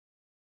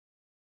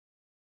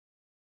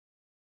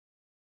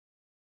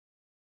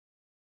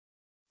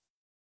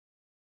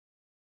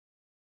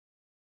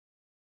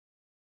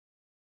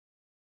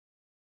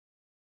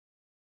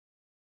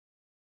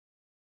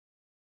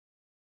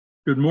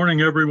Good morning,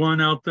 everyone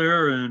out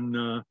there in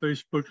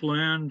Facebook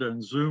land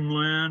and Zoom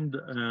land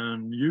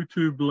and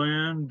YouTube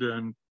land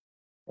and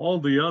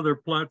all the other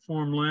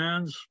platform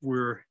lands.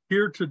 We're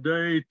here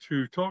today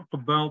to talk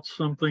about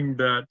something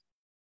that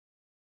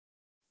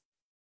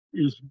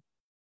is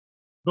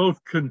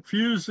both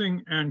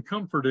confusing and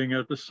comforting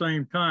at the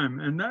same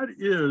time, and that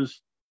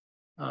is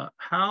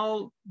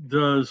how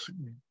does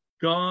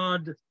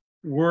God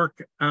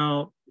work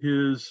out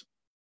his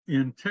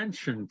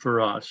intention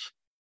for us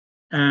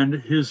and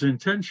his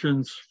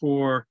intentions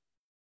for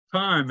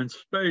time and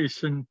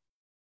space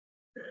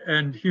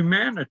and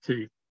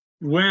humanity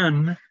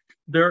when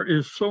there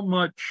is so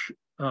much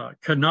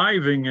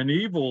conniving and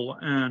evil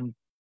and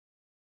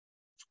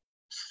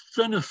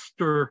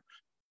sinister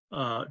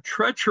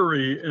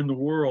treachery in the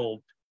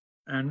world.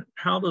 And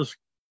how does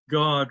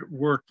God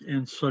work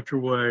in such a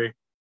way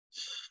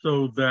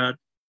so that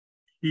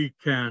he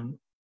can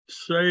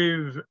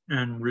save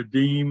and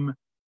redeem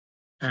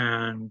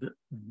and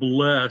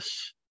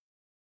bless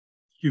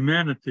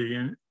humanity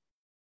and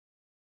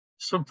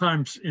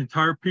sometimes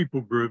entire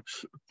people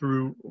groups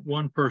through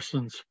one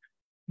person's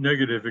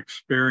negative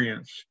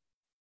experience?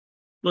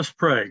 Let's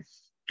pray.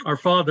 Our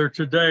Father,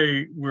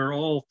 today we're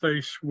all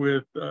faced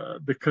with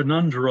the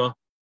conundrum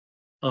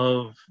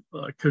of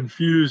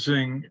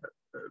confusing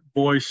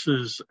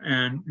voices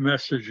and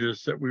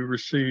messages that we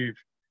receive.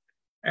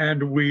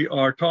 And we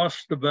are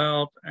tossed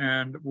about,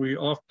 and we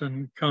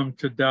often come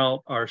to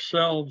doubt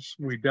ourselves.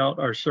 We doubt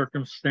our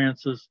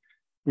circumstances.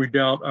 We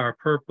doubt our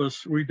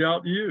purpose. We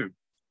doubt you.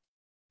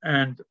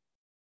 And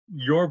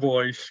your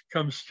voice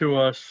comes to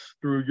us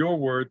through your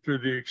word, through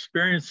the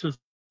experiences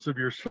of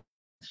your sons,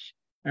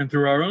 and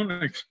through our own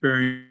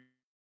experience,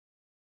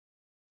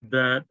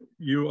 that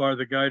you are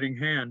the guiding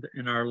hand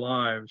in our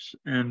lives,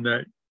 and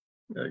that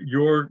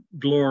your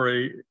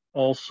glory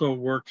also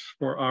works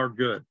for our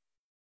good.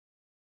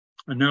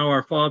 And now,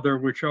 our Father,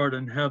 which art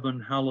in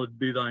heaven, hallowed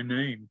be thy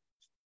name.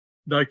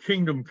 Thy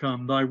kingdom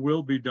come, thy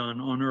will be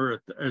done on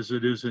earth as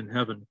it is in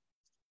heaven.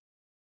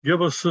 Give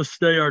us this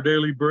day our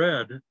daily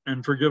bread,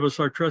 and forgive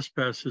us our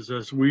trespasses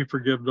as we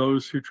forgive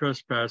those who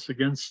trespass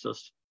against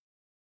us.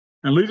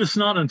 And lead us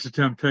not into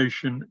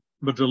temptation,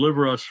 but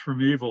deliver us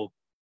from evil.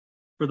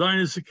 For thine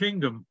is the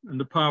kingdom, and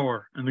the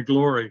power, and the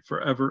glory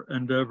forever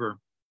and ever.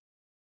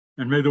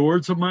 And may the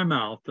words of my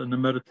mouth and the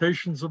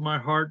meditations of my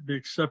heart be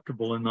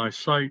acceptable in thy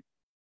sight,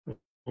 O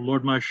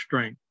Lord, my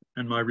strength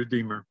and my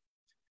Redeemer.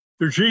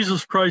 Through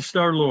Jesus Christ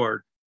our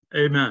Lord.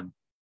 Amen.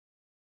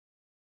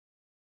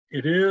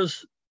 It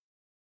is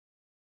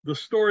the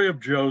story of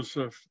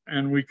Joseph,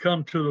 and we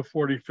come to the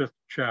 45th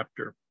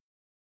chapter.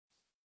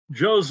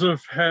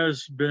 Joseph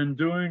has been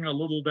doing a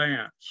little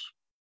dance.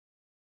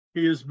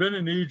 He has been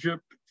in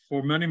Egypt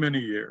for many, many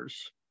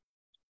years.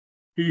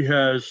 He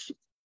has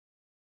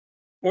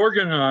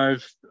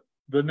organized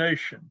the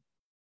nation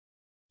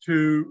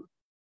to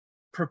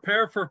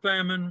prepare for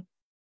famine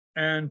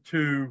and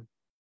to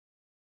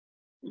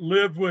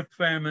live with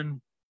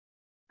famine,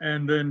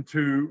 and then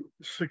to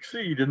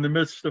succeed in the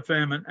midst of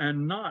famine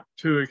and not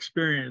to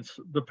experience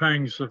the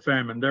pangs of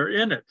famine. They're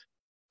in it,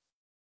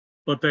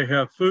 but they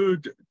have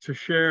food to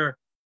share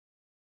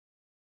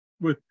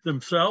with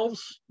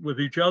themselves, with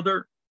each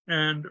other,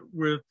 and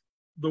with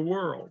the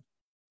world.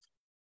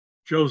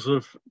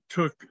 Joseph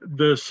took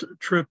this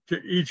trip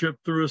to Egypt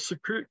through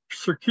a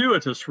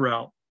circuitous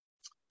route.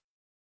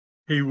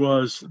 He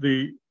was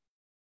the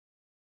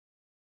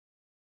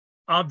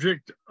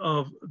object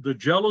of the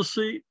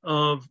jealousy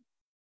of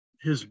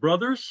his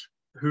brothers,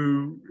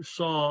 who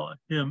saw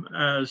him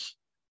as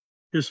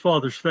his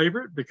father's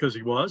favorite because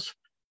he was,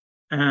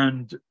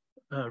 and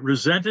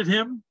resented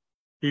him.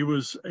 He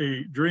was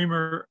a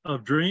dreamer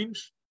of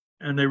dreams,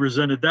 and they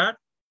resented that,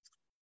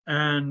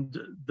 and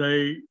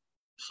they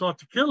sought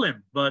to kill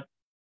him. But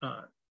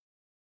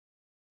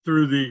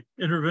through the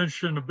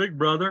intervention of Big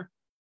Brother,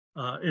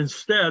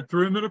 instead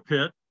threw him in a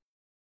pit,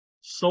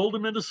 sold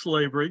him into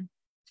slavery,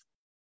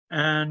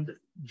 and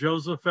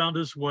Joseph found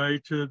his way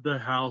to the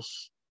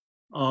house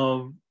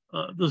of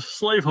the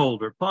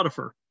slaveholder,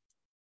 Potiphar,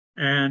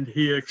 and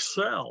he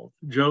excelled.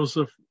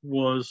 Joseph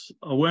was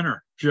a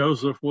winner.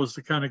 Joseph was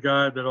the kind of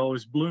guy that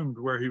always bloomed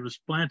where he was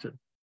planted.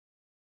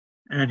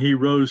 And he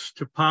rose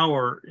to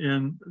power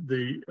in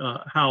the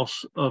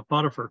house of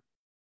Potiphar.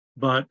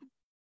 But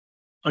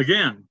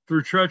again,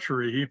 through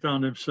treachery, he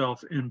found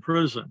himself in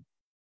prison.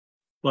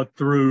 But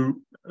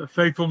through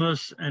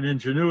faithfulness and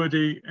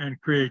ingenuity and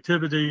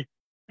creativity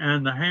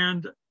and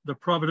the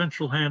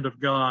providential hand of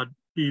God,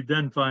 he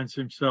then finds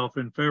himself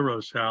in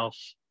Pharaoh's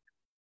house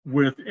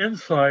with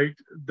insight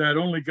that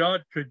only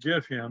God could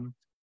give him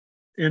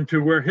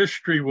into where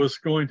history was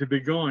going to be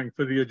going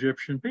for the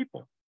Egyptian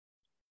people.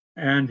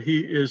 And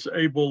he is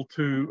able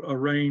to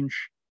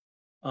arrange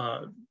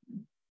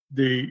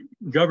the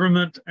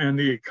government and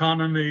the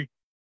economy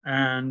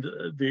and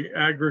the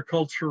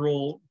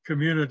agricultural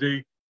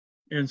community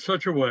in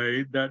such a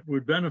way that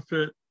would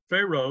benefit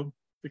Pharaoh,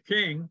 the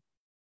king,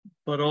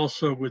 but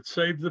also would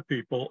save the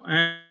people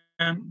and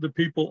the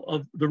people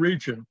of the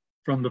region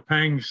from the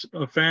pangs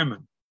of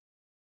famine.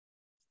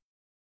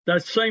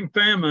 That same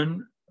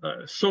famine,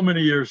 so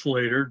many years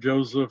later,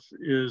 Joseph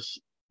is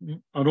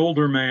an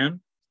older man,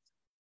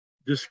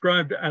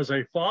 described as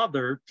a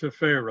father to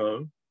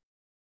Pharaoh,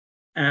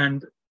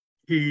 and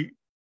he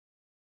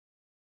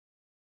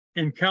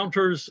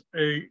encounters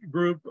a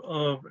group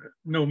of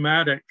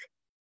nomadic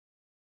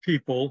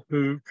people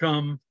who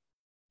come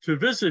to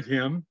visit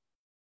him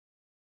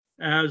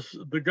as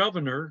the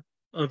governor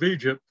of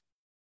Egypt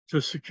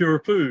to secure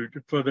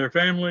food for their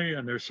family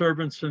and their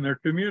servants and their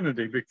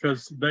community,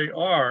 because they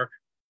are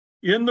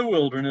in the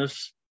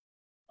wilderness,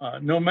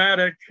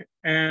 nomadic,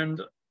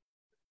 and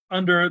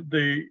under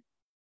the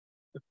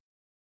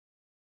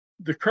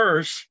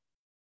curse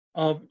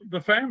of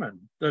the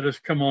famine that has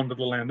come onto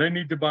the land. They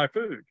need to buy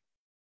food.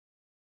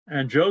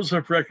 And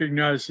Joseph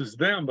recognizes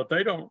them, but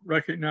they don't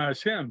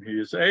recognize him. He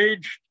is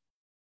aged,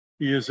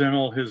 he is in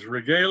all his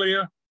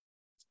regalia,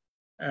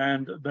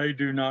 and they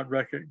do not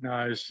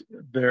recognize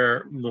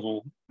their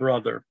little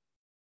brother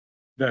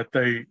that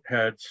they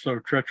had so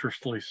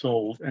treacherously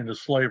sold into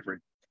slavery.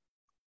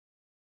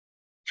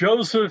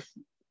 Joseph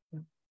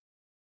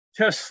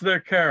tests their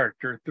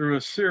character through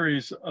a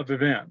series of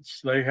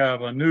events. They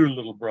have a new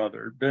little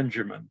brother,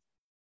 Benjamin,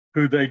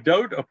 who they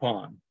dote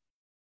upon,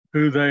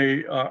 who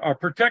they are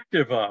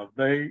protective of.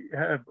 They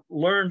have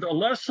learned a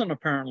lesson,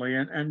 apparently,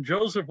 and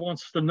Joseph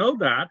wants to know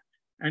that,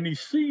 and he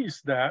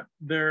sees that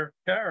their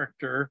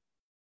character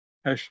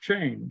has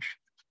changed.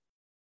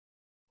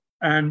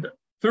 And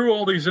through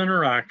all these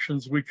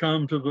interactions, we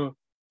come to the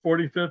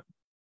 45th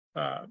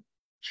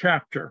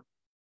chapter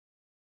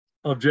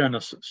of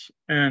Genesis.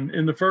 And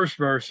in the first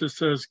verse, it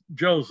says,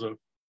 Joseph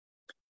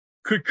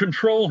could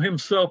control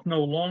himself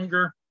no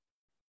longer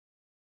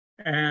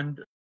and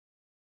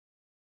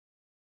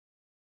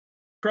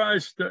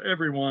cries to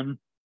everyone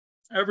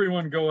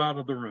go out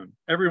of the room,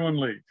 everyone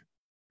leave,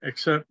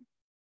 except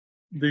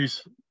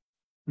these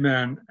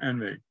men and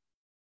me.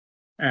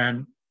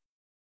 And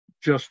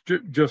just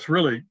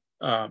really,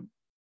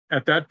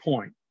 at that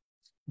point,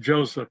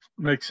 Joseph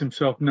makes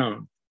himself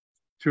known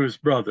to his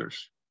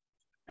brothers.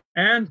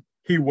 And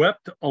he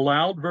wept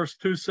aloud, verse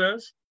 2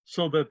 says,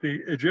 so that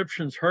the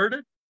Egyptians heard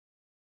it,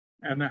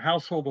 and the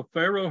household of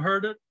Pharaoh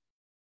heard it.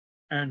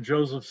 And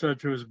Joseph said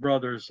to his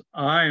brothers,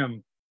 I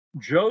am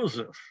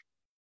Joseph.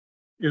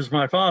 Is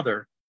my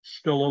father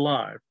still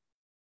alive?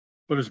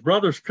 But his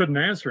brothers couldn't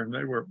answer him.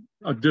 They were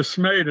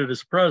dismayed at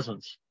his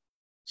presence.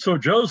 So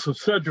Joseph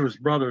said to his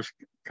brothers,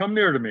 come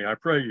near to me, I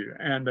pray you.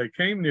 And they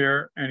came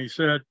near, and he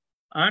said,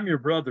 I'm your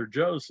brother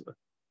Joseph,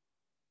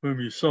 whom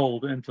you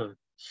sold into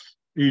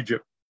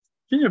Egypt.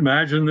 Can you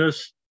imagine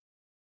this?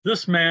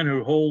 This man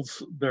who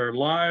holds their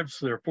lives,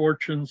 their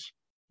fortunes,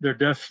 their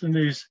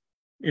destinies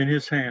in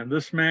his hand.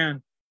 This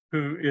man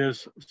who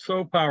is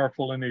so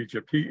powerful in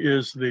Egypt. He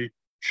is the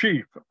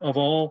chief of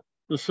all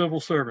the civil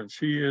servants.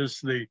 He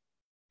is the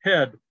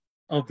head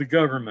of the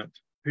government.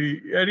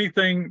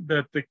 Anything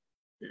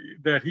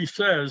that he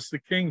says, the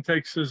king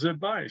takes his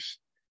advice.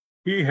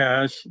 He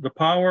has the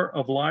power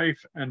of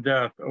life and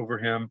death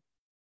over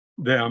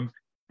them.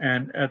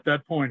 And at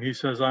that point, he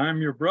says, I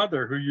am your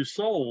brother who you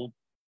sold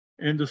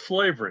into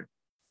slavery.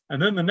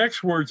 And then the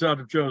next words out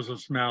of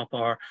Joseph's mouth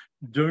are,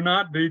 do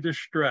not be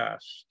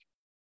distressed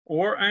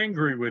or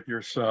angry with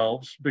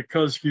yourselves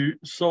because you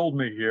sold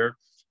me here,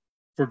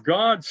 for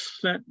God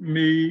sent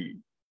me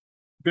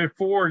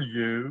before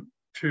you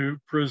to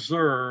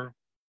preserve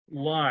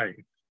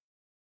life.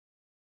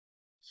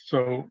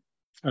 So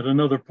at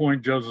another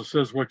point, Joseph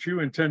says, what you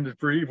intended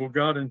for evil,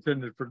 God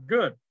intended for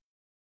good.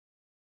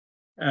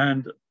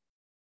 And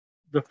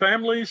the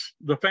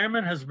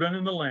famine has been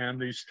in the land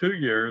these 2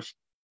 years,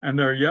 and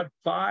there are yet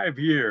 5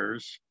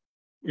 years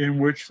in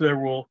which there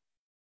will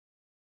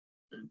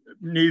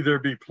neither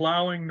be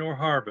plowing nor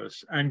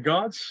harvest. And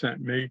God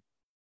sent me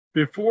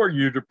before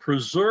you to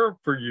preserve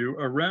for you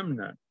a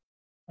remnant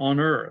on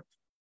earth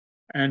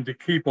and to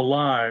keep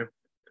alive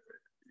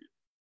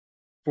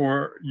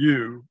for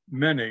you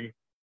many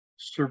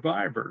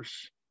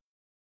survivors.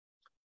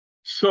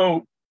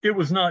 So it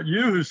was not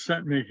you who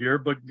sent me here,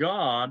 but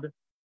God,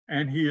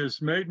 and he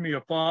has made me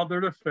a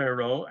father to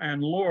Pharaoh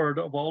and Lord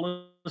of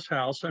all his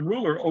house and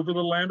ruler over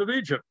the land of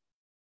Egypt.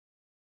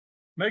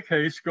 Make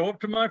haste, go up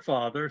to my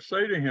father,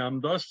 say to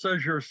him, thus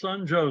says your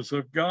son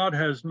Joseph, God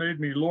has made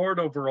me Lord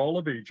over all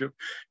of Egypt.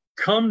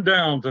 Come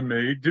down to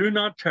me, do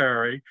not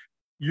tarry.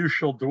 You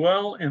shall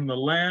dwell in the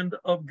land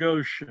of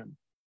Goshen,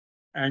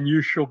 and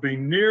you shall be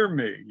near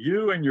me,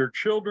 you and your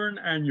children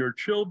and your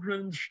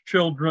children's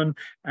children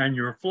and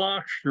your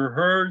flocks, your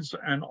herds,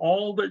 and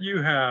all that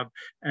you have.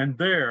 And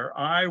there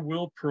I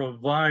will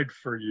provide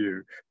for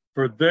you.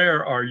 For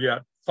there are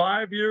yet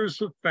 5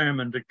 years of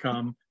famine to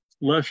come,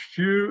 lest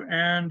you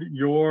and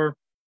your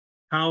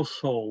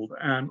household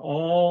and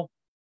all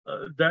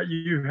that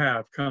you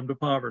have come to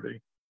poverty.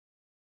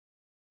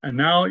 And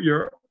now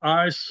your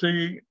eyes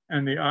see,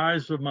 and the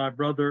eyes of my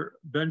brother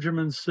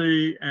Benjamin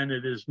see, and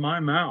it is my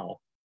mouth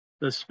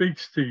that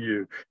speaks to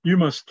you. You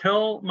must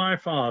tell my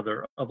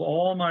father of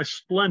all my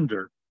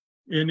splendor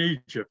in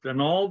Egypt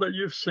and all that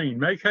you've seen.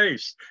 Make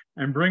haste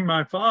and bring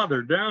my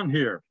father down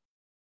here.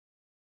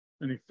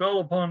 And he fell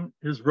upon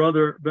his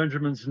brother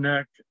Benjamin's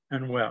neck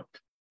and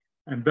wept.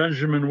 And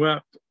Benjamin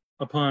wept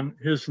upon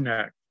his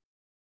neck.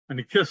 And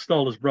he kissed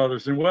all his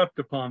brothers and wept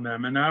upon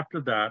them. And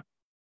after that,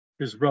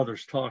 his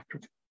brothers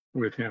talked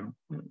with him.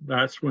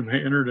 That's when they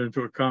entered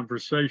into a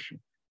conversation.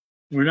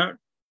 We're not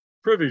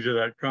privy to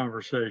that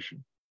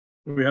conversation.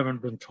 We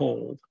haven't been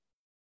told.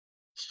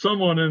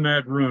 Someone in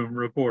that room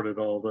reported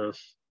all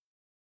this.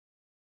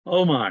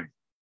 Oh my.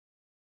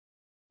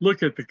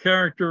 Look at the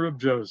character of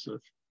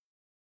Joseph,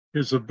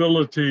 his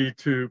ability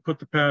to put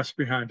the past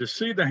behind, to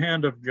see the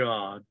hand of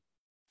God,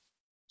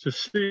 to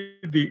see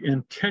the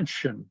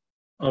intention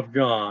of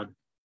God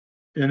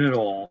in it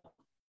all,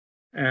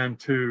 and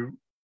to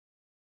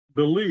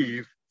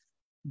believe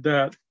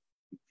that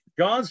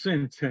God's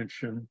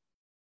intention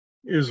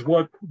is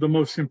what the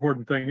most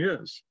important thing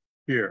is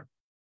here,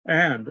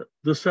 and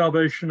the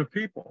salvation of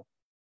people,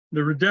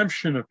 the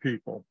redemption of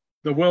people,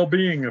 the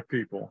well-being of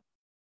people,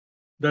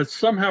 that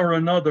somehow or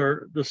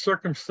another the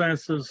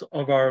circumstances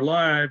of our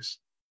lives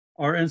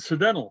are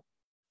incidental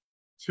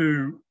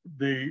to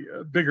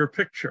the bigger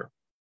picture.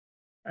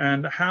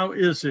 And how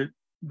is it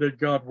that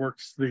God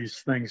works these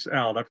things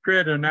out? I've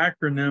created an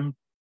acronym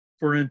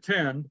for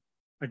INTEND.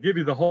 I give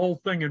you the whole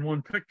thing in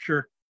one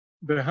picture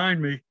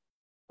behind me,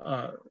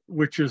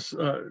 which is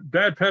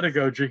bad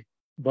pedagogy,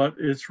 but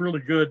it's really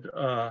good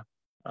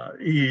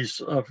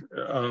ease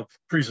of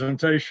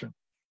presentation.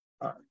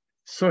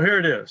 So here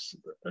it is,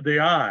 the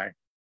I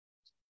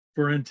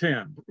for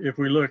intend. If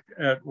we look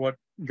at what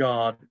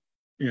God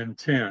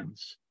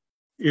intends,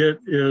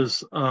 it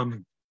is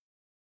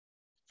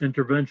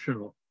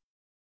interventional.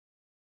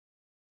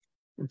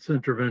 It's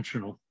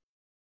interventional.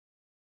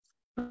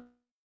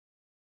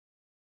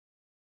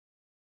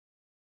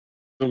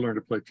 To learn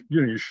to play,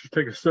 you should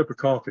take a sip of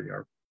coffee,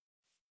 or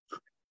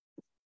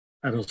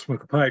I don't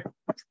smoke a pipe,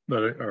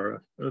 but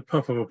or a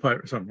puff of a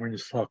pipe or something when you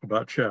talk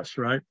about chess,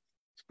 right?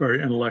 It's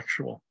very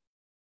intellectual.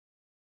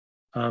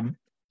 I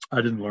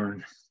didn't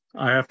learn.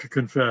 I have to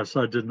confess,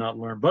 I did not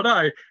learn, but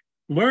I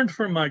learned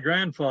from my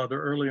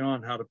grandfather early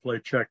on how to play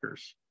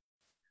checkers.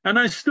 And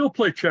I still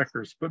play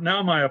checkers, but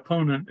now my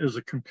opponent is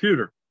a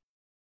computer.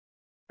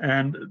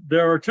 And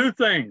there are two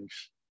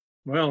things,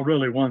 well,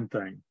 really one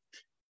thing,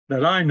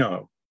 that I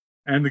know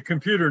and the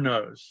computer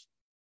knows.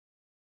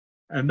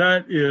 And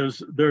that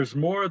is there's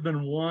more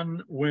than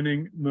one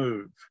winning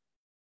move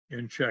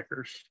in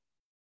checkers.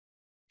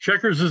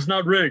 Checkers is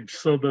not rigged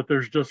so that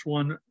there's just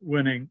one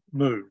winning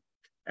move.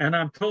 And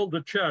I'm told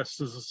that chess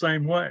is the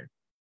same way.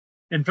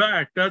 In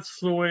fact, that's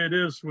the way it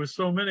is with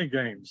so many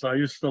games. I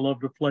used to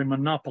love to play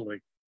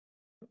Monopoly.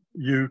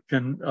 You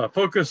can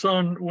focus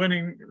on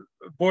winning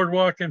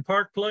Boardwalk and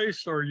Park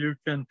Place, or you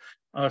can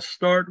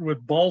start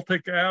with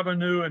Baltic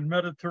Avenue and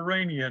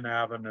Mediterranean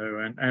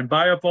Avenue and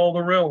buy up all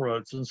the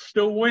railroads and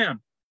still win.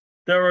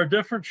 There are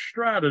different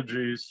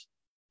strategies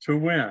to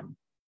win.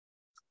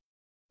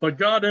 But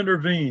God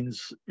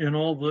intervenes in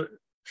all the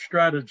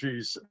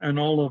strategies and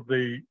all of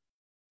the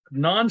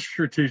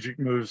non-strategic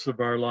moves of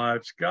our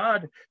lives.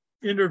 God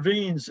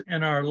intervenes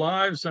in our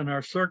lives and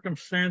our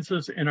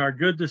circumstances, in our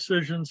good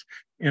decisions,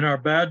 in our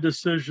bad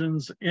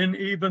decisions, in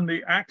even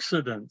the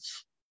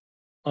accidents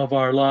of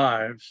our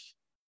lives,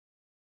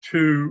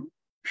 to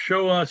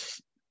show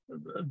us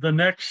the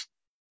next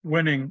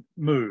winning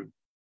move.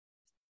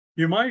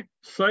 You might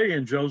say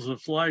in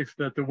Joseph's life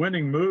that the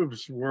winning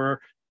moves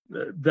were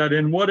that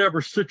in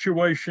whatever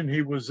situation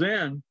he was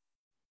in,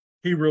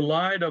 he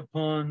relied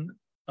upon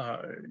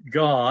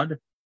God,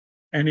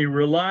 and he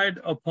relied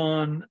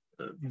upon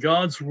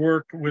God's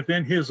work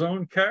within his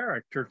own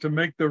character to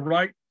make the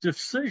right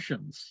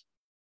decisions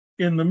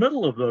in the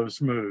middle of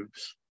those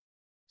moves.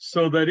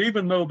 So that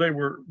even though they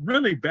were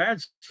really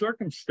bad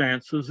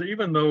circumstances,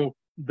 even though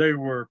they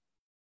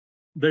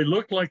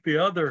looked like the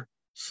other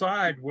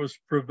side was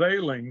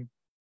prevailing,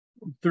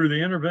 through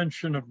the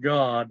intervention of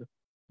God,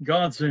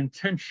 God's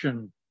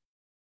intention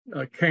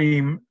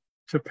came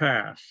to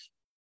pass.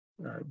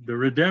 The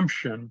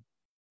redemption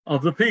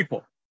of the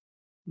people,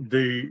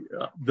 the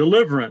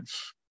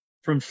deliverance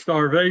from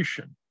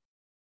starvation,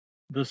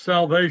 the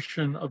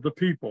salvation of the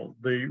people,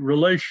 the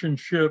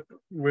relationship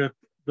with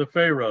the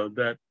Pharaoh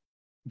that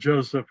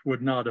Joseph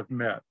would not have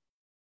met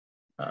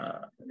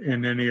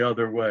in any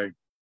other way.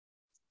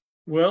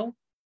 Well,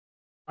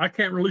 I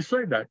can't really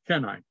say that,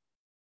 can I?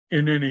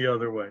 In any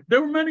other way.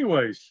 There were many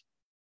ways.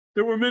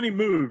 There were many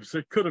moves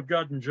that could have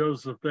gotten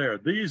Joseph there.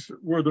 These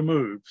were the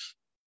moves.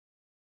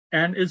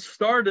 And it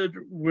started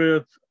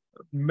with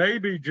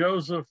maybe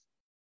Joseph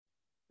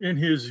in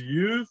his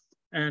youth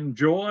and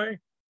joy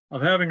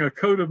of having a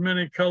coat of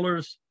many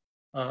colors,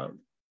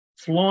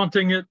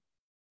 flaunting it,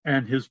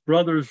 and his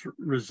brothers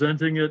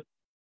resenting it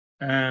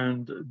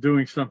and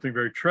doing something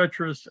very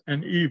treacherous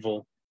and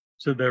evil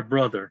to their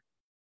brother.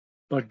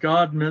 But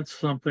God meant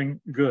something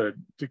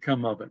good to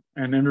come of it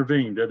and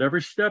intervened at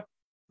every step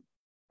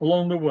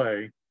along the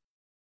way,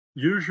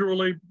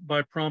 usually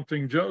by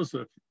prompting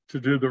Joseph to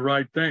do the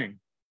right thing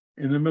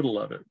in the middle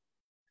of it.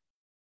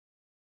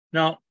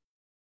 Now,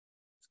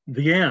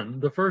 the N,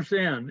 the first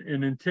N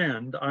in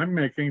intend, I'm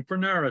making for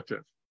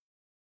narrative.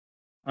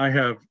 I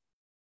have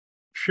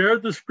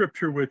shared the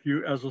scripture with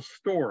you as a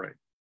story.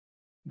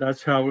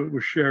 That's how it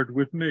was shared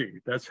with me.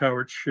 That's how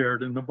it's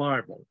shared in the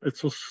Bible.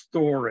 It's a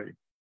story.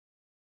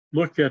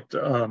 Look at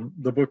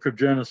the book of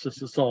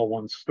Genesis. It's all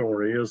one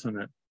story, isn't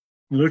it?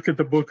 Look at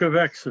the book of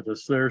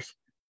Exodus. There's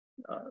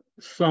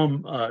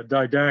some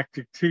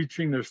didactic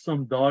teaching. There's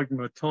some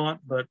dogma taught,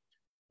 but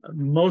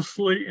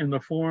mostly in the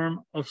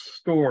form of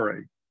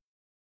story.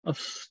 Of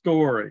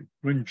story.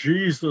 When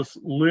Jesus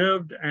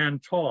lived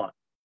and taught,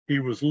 he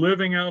was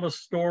living out a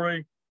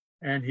story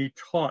and he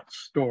taught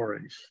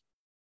stories.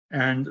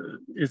 And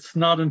it's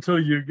not until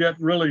you get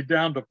really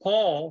down to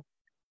Paul,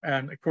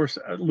 and of course,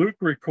 Luke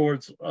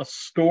records a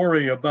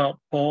story about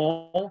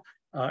Paul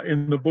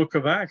in the book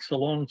of Acts, a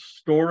long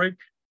story,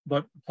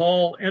 but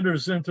Paul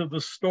enters into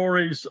the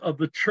stories of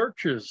the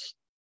churches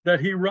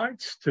that he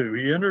writes to.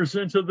 He enters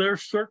into their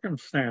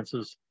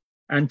circumstances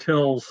and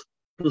tells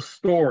the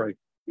story.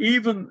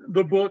 Even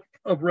the book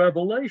of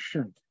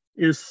Revelation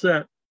is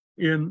set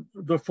in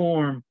the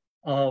form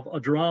of a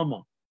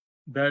drama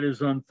that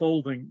is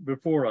unfolding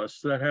before us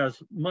that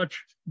has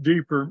much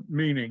deeper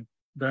meaning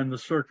than the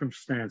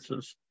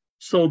circumstances.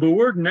 So the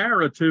word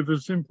narrative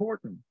is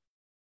important.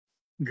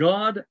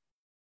 God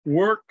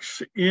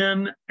works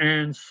in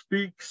and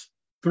speaks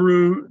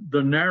through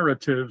the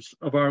narratives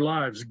of our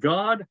lives.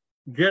 God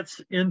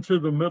gets into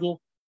the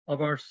middle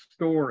of our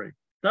story.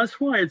 That's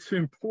why it's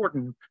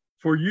important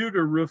for you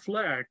to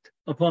reflect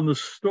upon the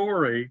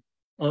story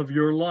of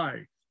your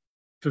life,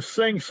 to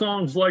sing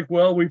songs like,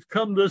 well, we've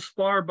come this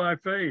far by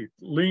faith,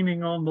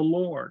 leaning on the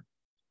Lord,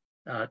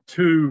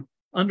 to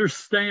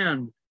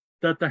understand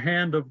that the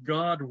hand of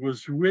God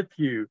was with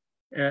you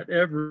at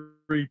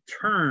every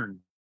turn,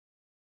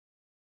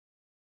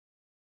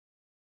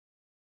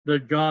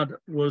 that God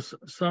was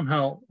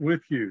somehow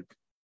with you.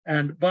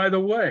 And by the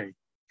way,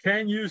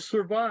 can you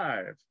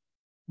survive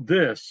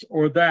this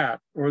or that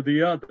or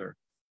the other?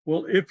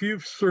 Well, if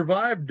you've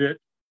survived it,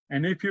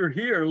 and if you're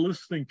here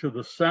listening to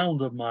the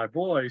sound of my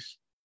voice,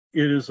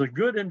 it is a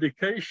good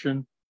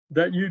indication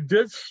that you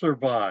did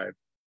survive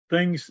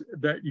things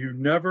that you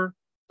never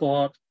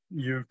thought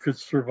you could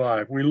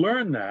survive. We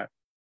learn that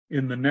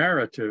in the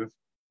narrative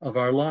of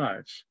our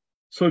lives.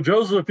 So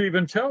Joseph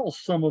even tells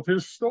some of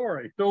his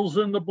story, fills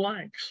in the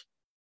blanks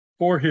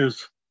for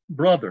his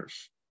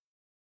brothers,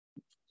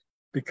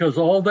 because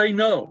all they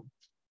know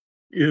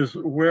is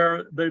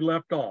where they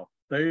left off.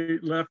 They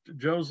left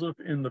Joseph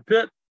in the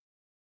pit,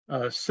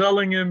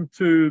 selling him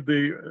to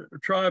the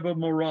tribe of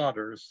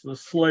marauders, the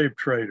slave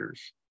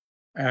traders.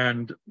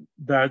 And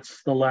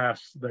that's the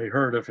last they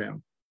heard of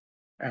him.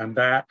 And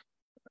that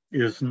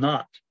is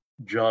not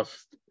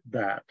just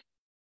that.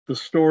 The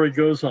story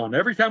goes on.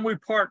 Every time we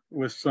part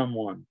with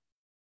someone,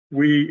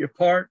 we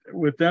part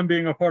with them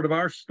being a part of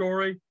our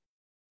story,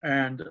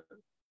 and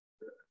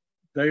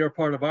they are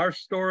part of our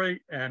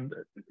story, and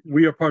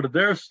we are part of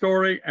their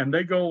story, and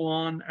they go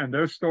on, and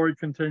their story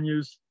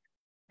continues,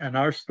 and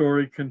our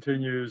story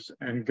continues,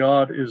 and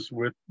God is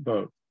with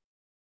both.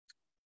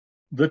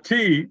 The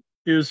T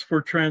is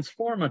for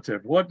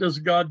transformative. What does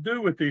God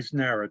do with these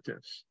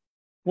narratives?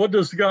 What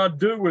does God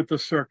do with the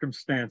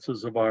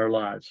circumstances of our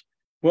lives?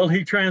 Well,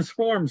 he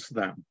transforms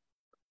them,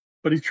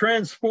 but he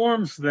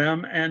transforms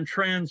them and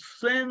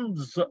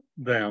transcends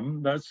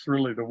them. That's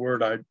really the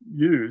word I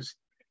use.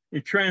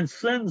 He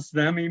transcends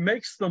them. He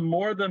makes them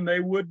more than they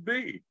would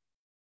be.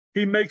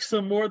 He makes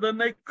them more than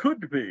they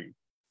could be.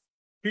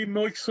 He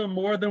makes them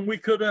more than we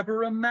could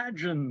ever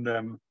imagine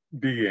them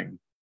being,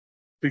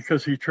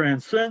 because he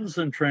transcends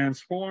and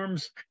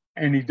transforms,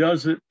 and he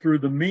does it through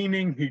the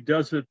meaning. He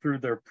does it through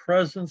their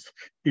presence.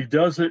 He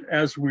does it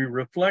as we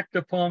reflect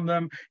upon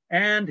them,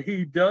 and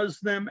he does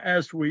them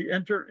as we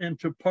enter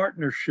into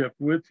partnership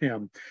with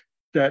him,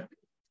 that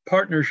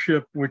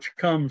partnership which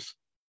comes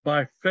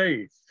by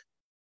faith,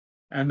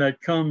 and that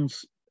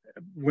comes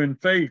when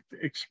faith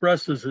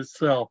expresses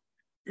itself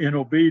in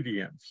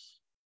obedience.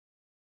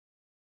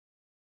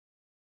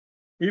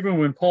 Even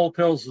when Paul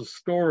tells the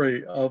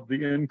story of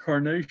the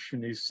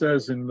incarnation, he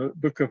says in the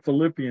book of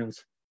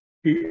Philippians,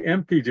 he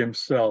emptied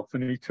himself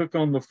and he took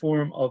on the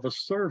form of a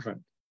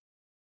servant.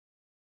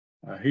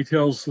 He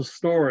tells the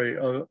story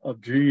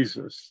of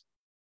Jesus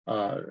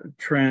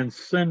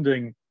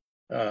transcending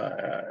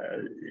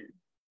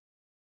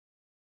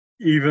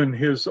even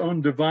his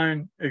own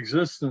divine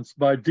existence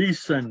by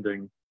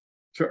descending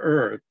to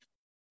earth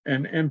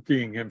and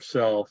emptying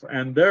himself.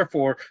 And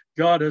therefore,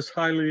 God has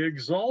highly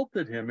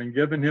exalted him and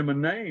given him a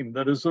name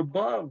that is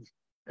above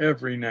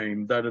every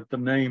name, that at the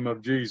name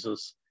of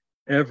Jesus,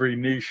 every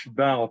knee should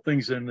bow,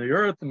 things in the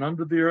earth and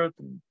under the earth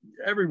and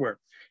everywhere.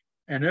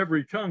 And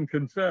every tongue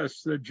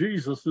confess that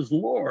Jesus is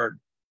Lord,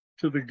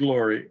 to the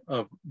glory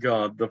of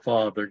God the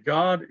Father.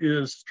 God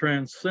is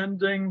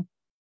transcending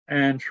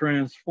and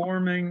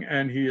transforming,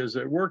 and he is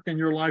at work in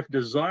your life,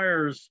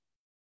 desires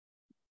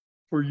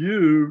for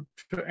you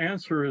to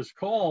answer his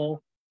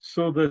call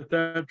so that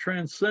that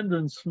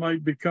transcendence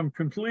might become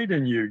complete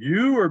in you.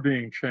 You are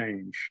being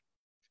changed.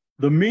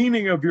 The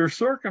meaning of your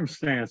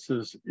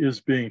circumstances is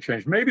being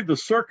changed. Maybe the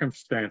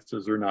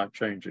circumstances are not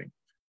changing,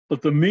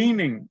 but the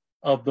meaning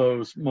of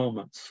those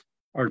moments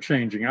are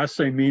changing. I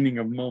say meaning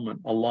of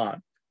moment a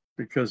lot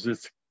because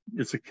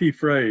it's a key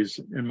phrase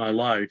in my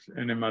life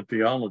and in my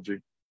theology.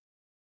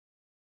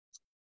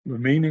 The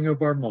meaning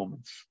of our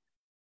moments.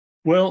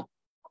 Well,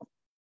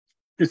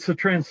 it's a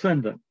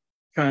transcendent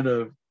kind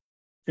of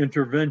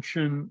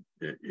intervention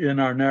in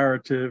our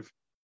narrative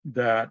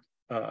that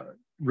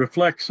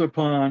reflects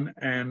upon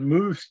and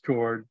moves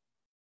toward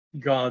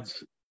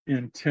God's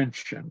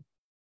intention.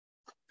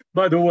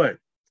 By the way,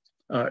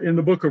 in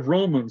the book of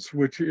Romans,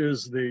 which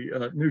is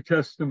the New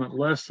Testament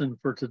lesson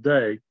for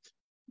today,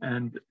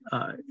 and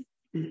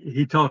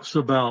he talks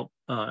about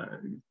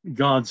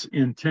God's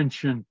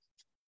intention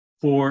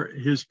for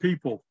his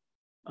people,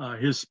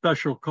 his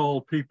special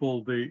called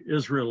people, the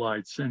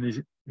Israelites.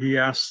 And he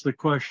asks the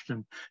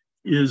question,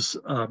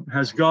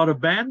 has God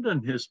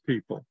abandoned his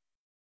people?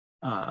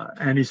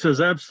 And he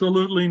says,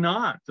 absolutely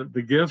not.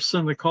 The gifts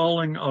and the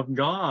calling of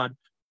God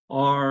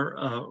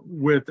are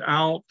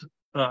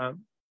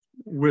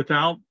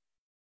without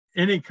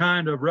any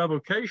kind of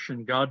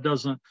revocation. God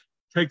doesn't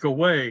take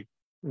away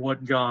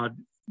what God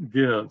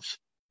gives.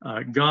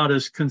 God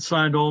has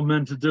consigned all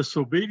men to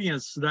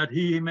disobedience that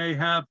he may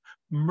have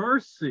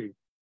mercy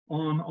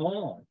on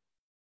all.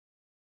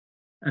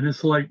 And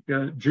it's like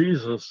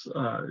Jesus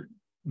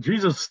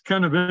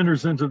kind of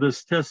enters into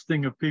this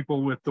testing of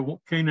people with the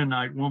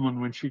Canaanite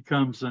woman when she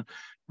comes and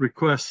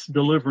requests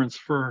deliverance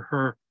for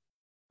her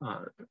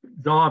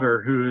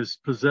daughter who is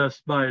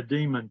possessed by a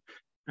demon.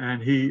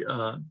 And he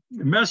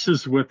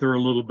messes with her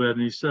a little bit,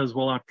 and he says,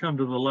 well, I've come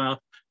to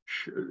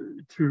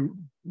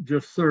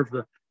just serve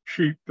the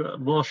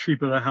lost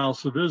sheep of the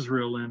house of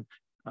Israel, and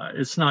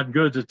it's not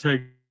good to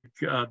take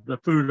the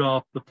food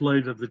off the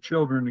plate of the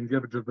children and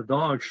give it to the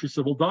dogs. She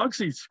said, well, dogs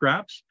eat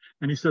scraps.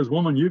 And he says,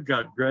 woman, you've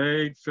got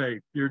great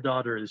faith. Your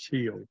daughter is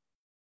healed.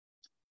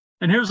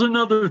 And here's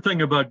another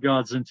thing about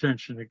God's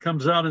intention. It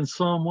comes out in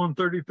Psalm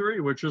 133,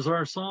 which is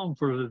our psalm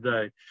for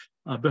today.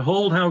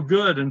 Behold how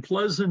good and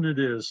pleasant it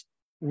is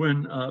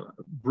when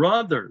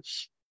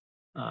brothers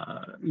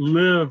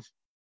live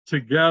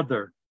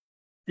together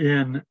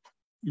in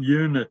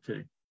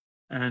unity.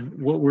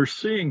 And what we're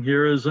seeing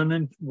here is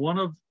one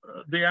of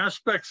the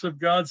aspects of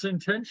God's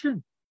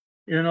intention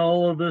in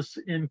all of this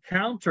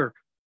encounter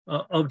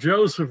of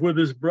Joseph with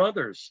his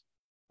brothers.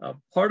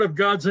 Part of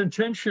God's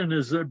intention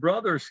is that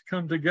brothers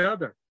come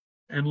together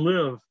and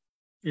live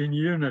in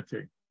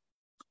unity.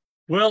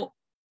 Well,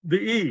 the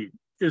E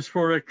is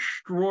for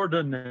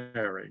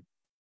extraordinary.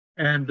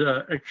 And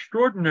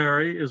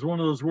extraordinary is one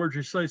of those words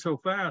you say so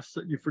fast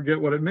that you forget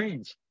what it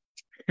means.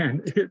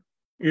 And it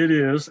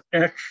is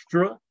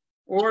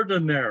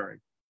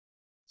extraordinary.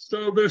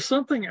 So there's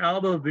something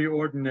out of the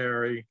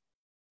ordinary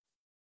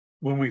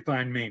when we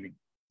find meaning.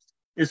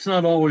 It's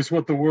not always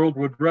what the world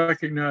would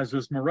recognize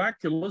as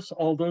miraculous,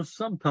 although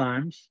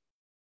sometimes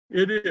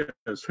it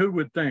is. Who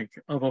would think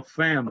of a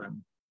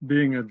famine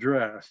being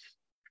addressed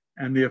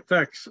and the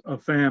effects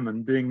of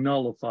famine being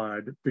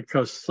nullified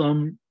because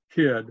some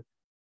kid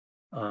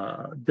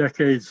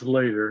decades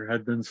later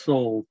had been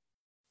sold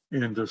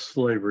into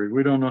slavery?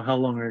 We don't know how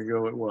long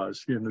ago it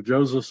was.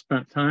 Joseph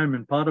spent time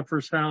in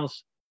Potiphar's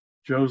house.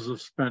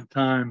 Joseph spent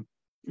time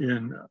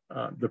in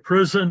the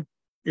prison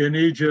in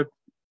Egypt.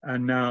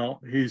 And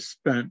now he's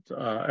spent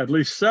at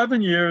least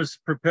 7 years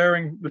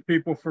preparing the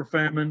people for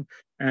famine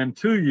and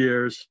 2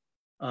 years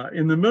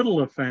in the middle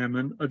of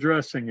famine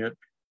addressing it.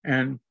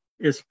 And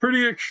it's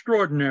pretty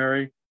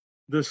extraordinary,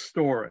 this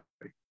story.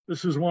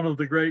 This is one of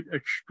the great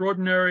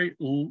extraordinary,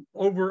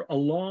 over a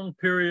long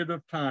period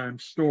of time,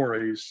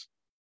 stories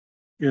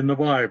in the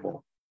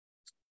Bible.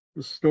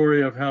 The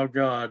story of how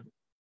God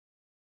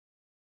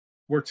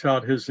works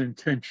out his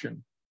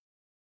intention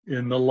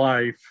in the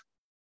life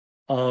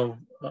of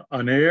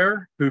an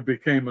heir who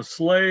became a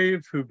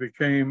slave, who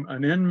became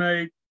an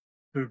inmate,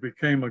 who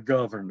became a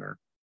governor.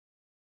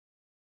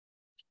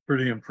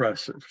 Pretty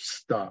impressive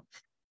stuff.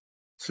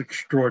 It's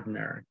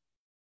extraordinary.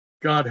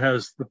 God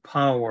has the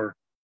power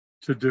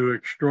to do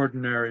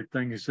extraordinary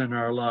things in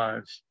our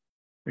lives,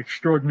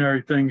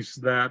 extraordinary things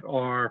that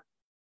are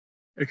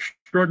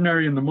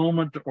extraordinary in the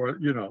moment, or,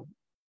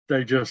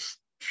 they just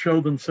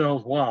show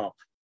themselves, wow,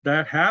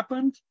 that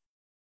happened,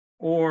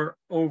 or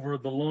over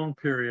the long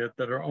period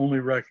that are only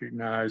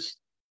recognized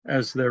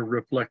as they're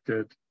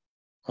reflected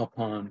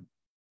upon.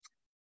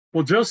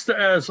 Well, just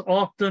as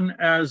often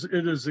as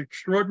it is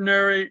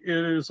extraordinary,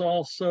 it is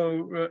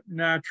also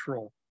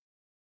natural.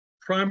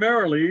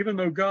 Primarily, even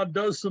though God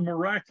does the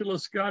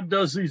miraculous, God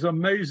does these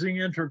amazing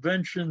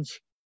interventions,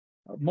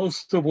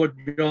 most of what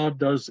God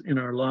does in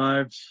our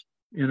lives,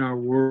 in our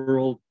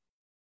world,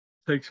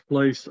 takes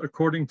place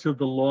according to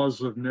the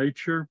laws of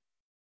nature,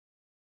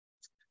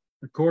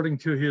 according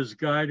to his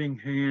guiding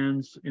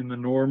hands in the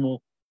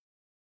normal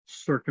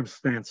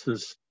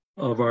circumstances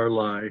of our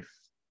life.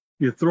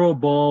 You throw a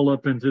ball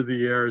up into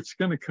the air, it's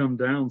going to come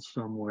down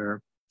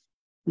somewhere.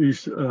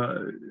 These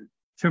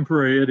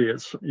temporary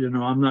idiots,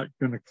 I'm not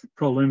going to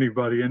call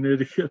anybody an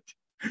idiot.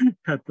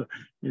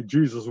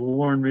 Jesus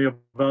warned me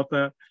about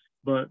that.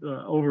 but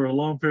over a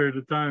long period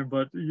of time.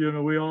 But, you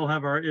know, we all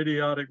have our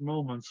idiotic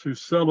moments who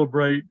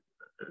celebrate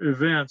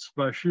events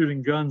by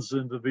shooting guns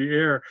into the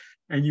air.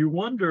 And you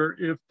wonder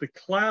if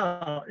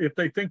if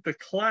they think the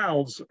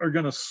clouds are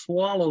going to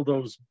swallow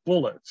those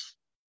bullets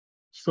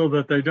so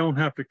that they don't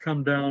have to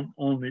come down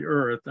on the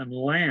earth and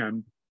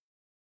land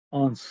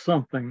on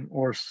something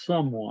or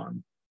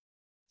someone.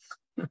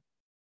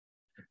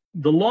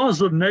 The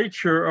laws of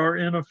nature are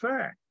in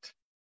effect.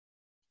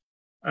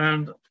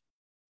 And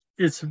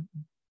it's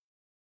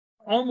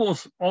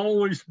almost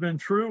always been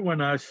true.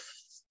 When I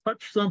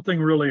touch something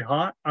really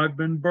hot, I've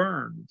been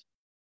burned.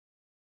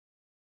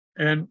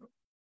 And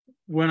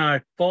when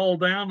I fall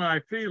down, I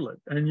feel it.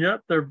 And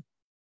yet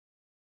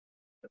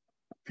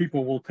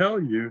people will tell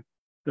you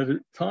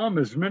that, Tom,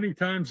 as many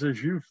times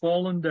as you've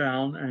fallen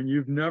down and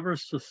you've never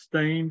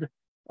sustained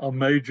a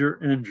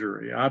major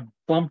injury. I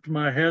bumped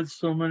my head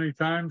so many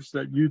times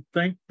that you'd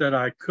think that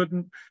I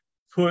couldn't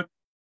put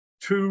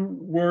two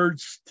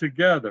words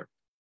together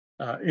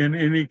in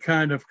any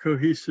kind of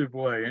cohesive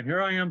way. And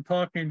here I am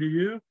talking to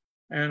you,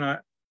 and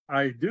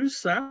I do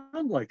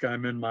sound like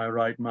I'm in my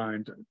right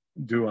mind,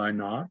 do I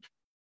not?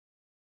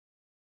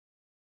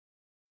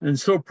 And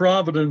so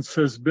Providence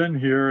has been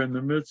here in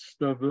the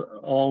midst of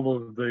all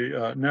of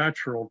the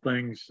natural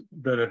things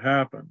that had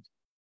happened.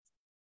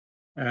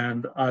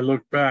 And I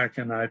look back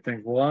and I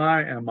think,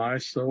 why am I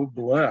so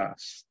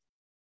blessed?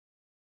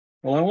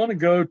 Well, I want to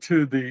go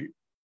to the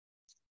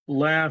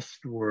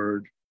last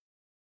word.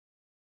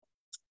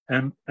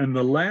 And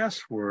the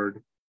last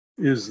word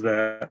is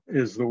the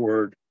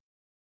word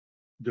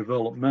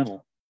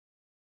developmental.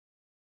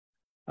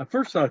 At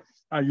first,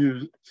 I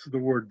used the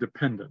word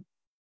dependent.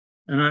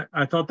 And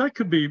I thought that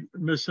could be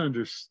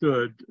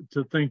misunderstood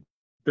to think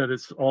that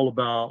it's all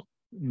about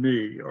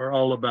me or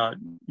all about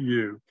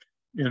you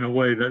in a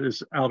way that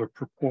is out of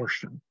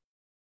proportion.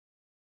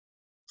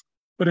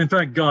 But in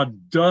fact,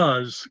 God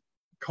does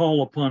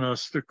call upon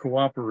us to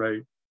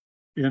cooperate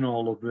in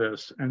all of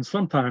this. And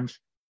sometimes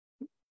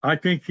I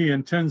think he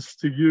intends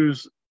to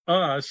use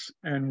us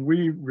and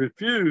we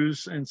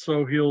refuse, and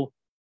so he'll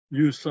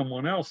use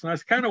someone else. And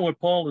that's kind of what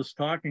Paul is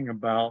talking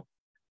about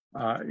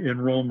in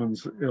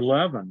Romans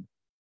 11.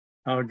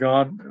 How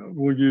God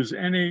will use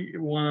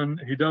anyone.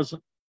 He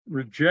doesn't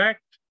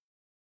reject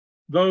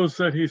those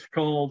that he's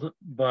called,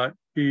 but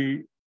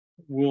he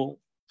will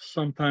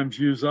sometimes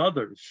use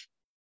others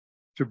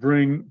to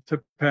bring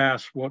to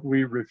pass what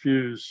we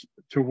refuse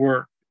to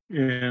work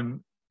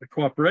in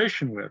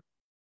cooperation with.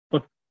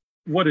 But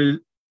what it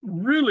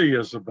really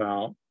is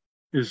about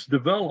is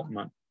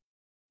development.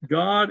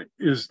 God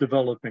is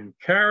developing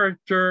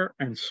character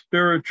and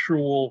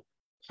spiritual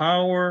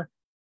power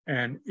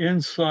and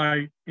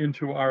insight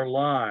into our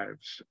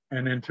lives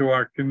and into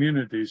our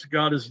communities.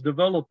 God is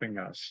developing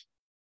us.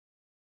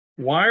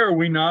 Why are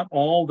we not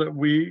all that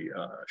we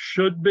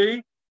should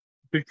be?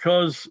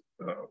 Because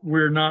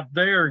we're not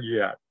there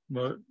yet.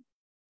 But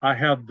I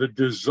have the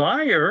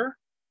desire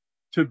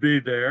to be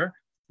there.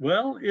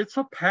 Well, it's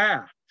a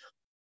path.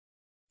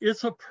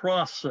 It's a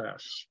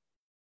process.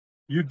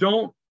 You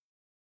don't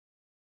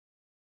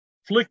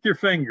flick your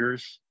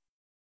fingers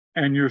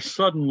and you're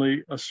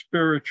suddenly a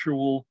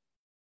spiritual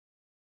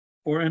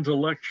or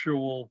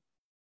intellectual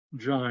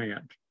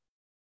giant.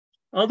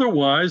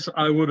 Otherwise,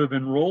 I would have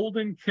enrolled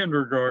in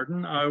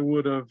kindergarten. I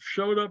would have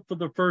showed up for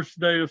the first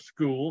day of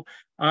school.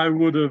 I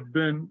would have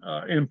been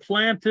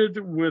implanted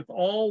with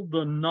all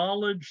the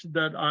knowledge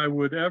that I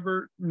would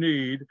ever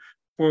need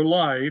for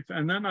life,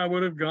 and then I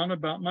would have gone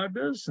about my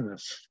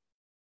business.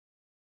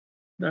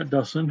 That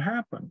doesn't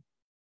happen.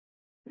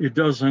 It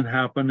doesn't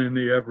happen in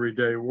the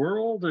everyday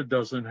world. It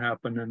doesn't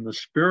happen in the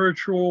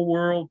spiritual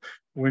world.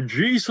 When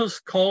Jesus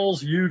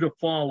calls you to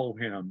follow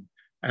him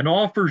and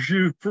offers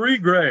you free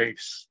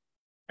grace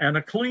and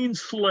a clean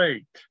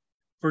slate,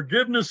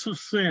 forgiveness of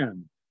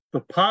sin,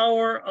 the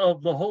power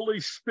of the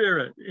Holy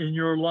Spirit in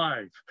your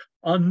life,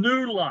 a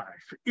new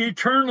life,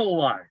 eternal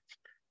life,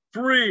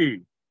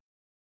 free,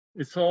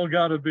 it's all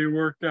got to be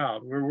worked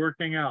out. We're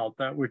working out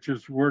that which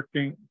is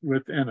working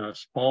within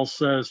us. Paul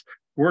says,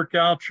 work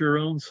out your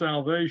own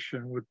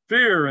salvation with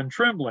fear and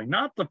trembling,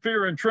 not the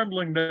fear and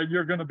trembling that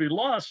you're going to be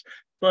lost,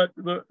 but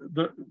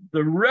the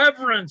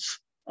reverence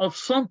of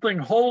something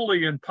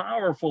holy and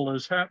powerful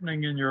is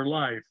happening in your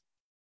life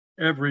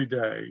every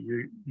day.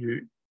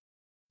 You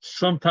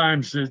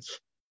sometimes it's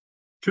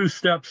 2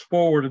 steps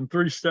forward and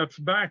 3 steps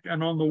back,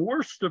 and on the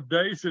worst of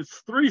days,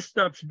 it's 3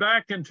 steps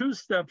back and 2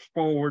 steps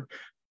forward,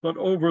 but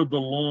over the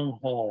long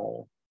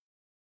haul,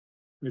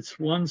 it's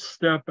one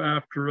step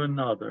after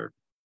another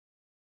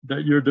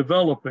that you're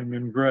developing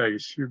in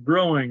grace. You're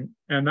growing,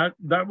 and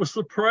that was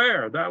the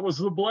prayer. That was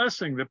the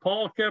blessing that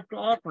Paul kept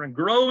offering.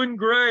 Grow in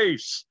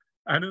grace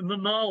and in the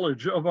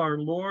knowledge of our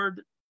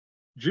Lord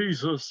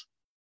Jesus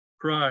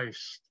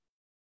Christ.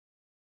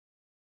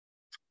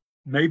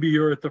 Maybe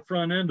you're at the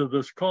front end of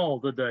this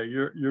call today.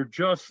 You're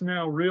just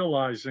now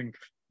realizing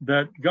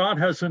that God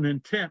has an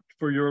intent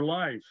for your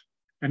life,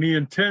 and he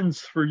intends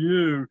for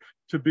you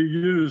to be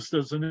used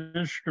as an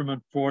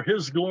instrument for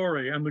his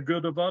glory and the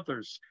good of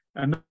others.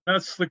 And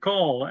that's the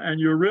call. And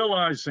you're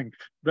realizing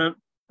that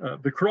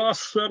the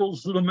cross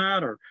settles the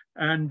matter,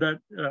 and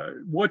that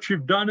what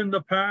you've done in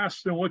the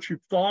past and what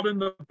you've thought in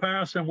the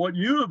past and what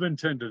you have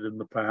intended in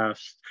the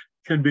past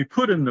can be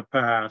put in the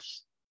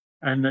past,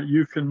 and that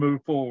you can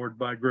move forward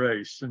by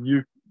grace. And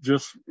you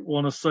just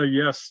want to say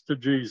yes to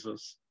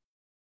Jesus.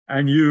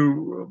 And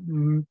you're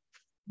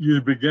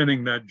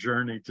beginning that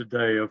journey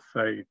today of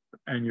faith,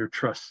 and you're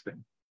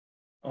trusting.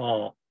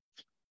 Oh,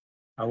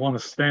 I want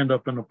to stand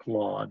up and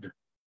applaud.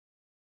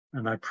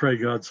 And I pray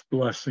God's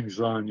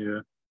blessings on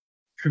you.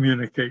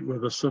 Communicate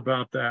with us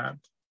about that.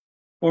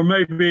 Or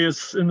maybe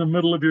it's in the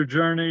middle of your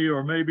journey,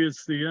 or maybe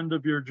it's the end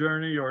of your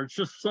journey, or it's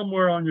just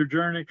somewhere on your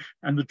journey.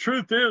 And the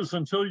truth is,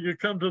 until you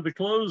come to the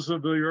close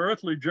of your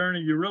earthly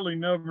journey, you really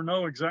never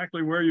know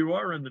exactly where you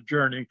are in the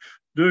journey,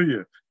 do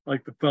you?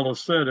 Like the fellow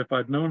said, if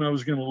I'd known I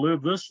was going to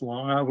live this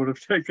long, I would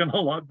have taken a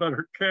lot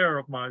better care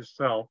of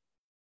myself.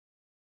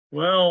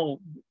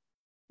 Well,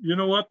 you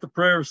know what? The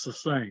prayer is the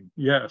same.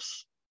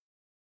 Yes.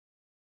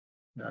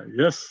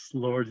 Yes,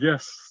 Lord,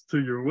 yes, to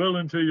your will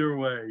and to your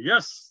way.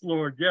 Yes,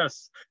 Lord,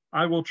 yes,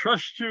 I will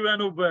trust you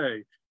and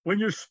obey. When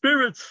your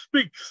spirit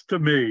speaks to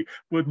me,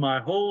 with my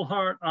whole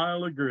heart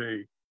I'll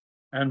agree.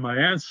 And my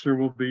answer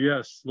will be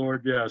yes,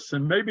 Lord, yes.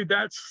 And maybe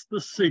that's the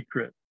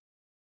secret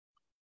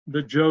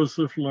that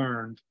Joseph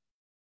learned,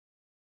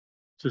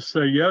 to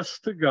say yes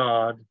to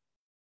God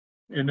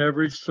in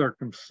every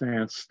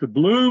circumstance, to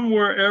bloom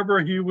wherever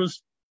he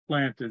was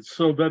planted,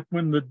 so that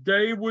when the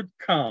day would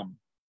come,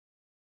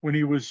 when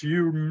he was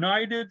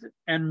united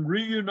and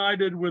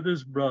reunited with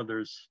his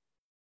brothers,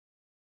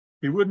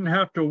 he wouldn't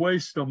have to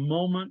waste a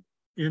moment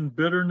in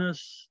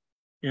bitterness,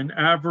 in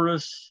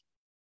avarice,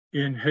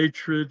 in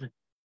hatred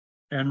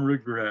and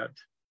regret,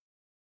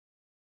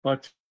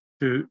 but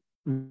to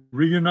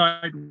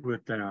reunite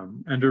with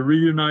them and to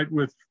reunite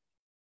with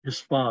his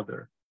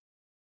father,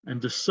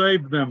 and to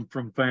save them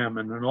from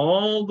famine and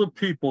all the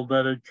people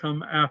that had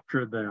come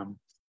after them,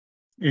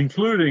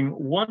 including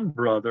one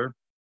brother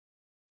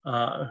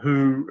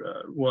who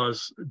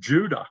was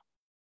Judah,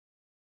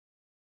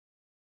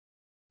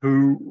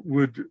 who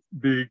would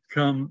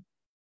become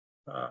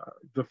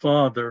the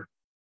father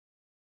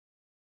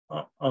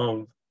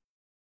of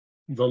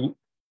the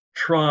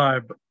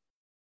tribe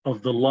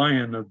of the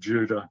Lion of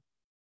Judah,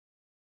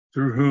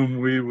 through whom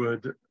we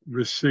would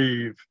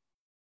receive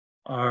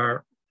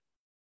our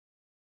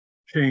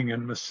King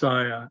and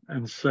Messiah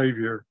and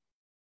Savior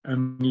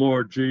and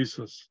Lord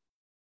Jesus.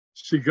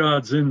 See,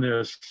 God's in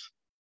this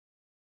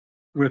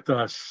with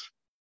us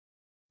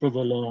for the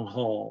long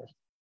haul.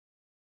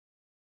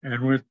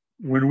 And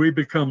when we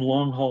become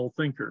long haul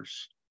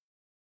thinkers,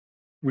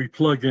 we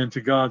plug into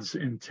God's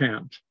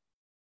intent.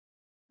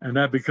 And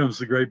that becomes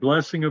the great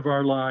blessing of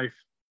our life.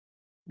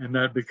 And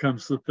that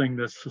becomes the thing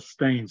that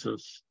sustains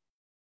us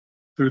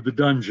through the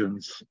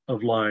dungeons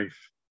of life,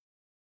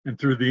 and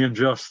through the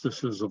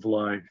injustices of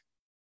life,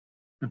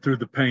 and through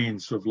the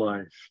pains of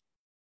life.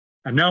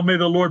 And now may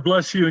the Lord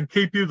bless you and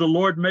keep you. The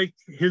Lord make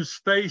his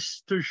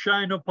face to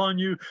shine upon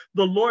you.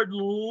 The Lord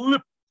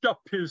lift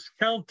up his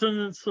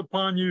countenance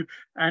upon you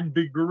and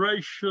be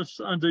gracious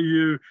unto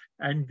you,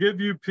 and give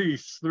you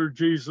peace through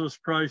Jesus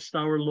Christ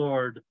our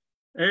Lord.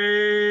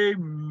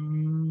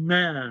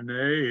 Amen.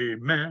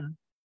 Amen.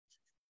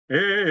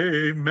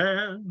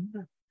 Amen.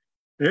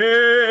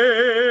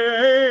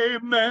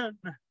 Amen.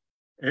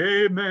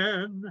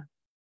 Amen.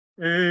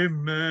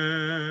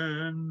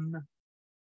 Amen.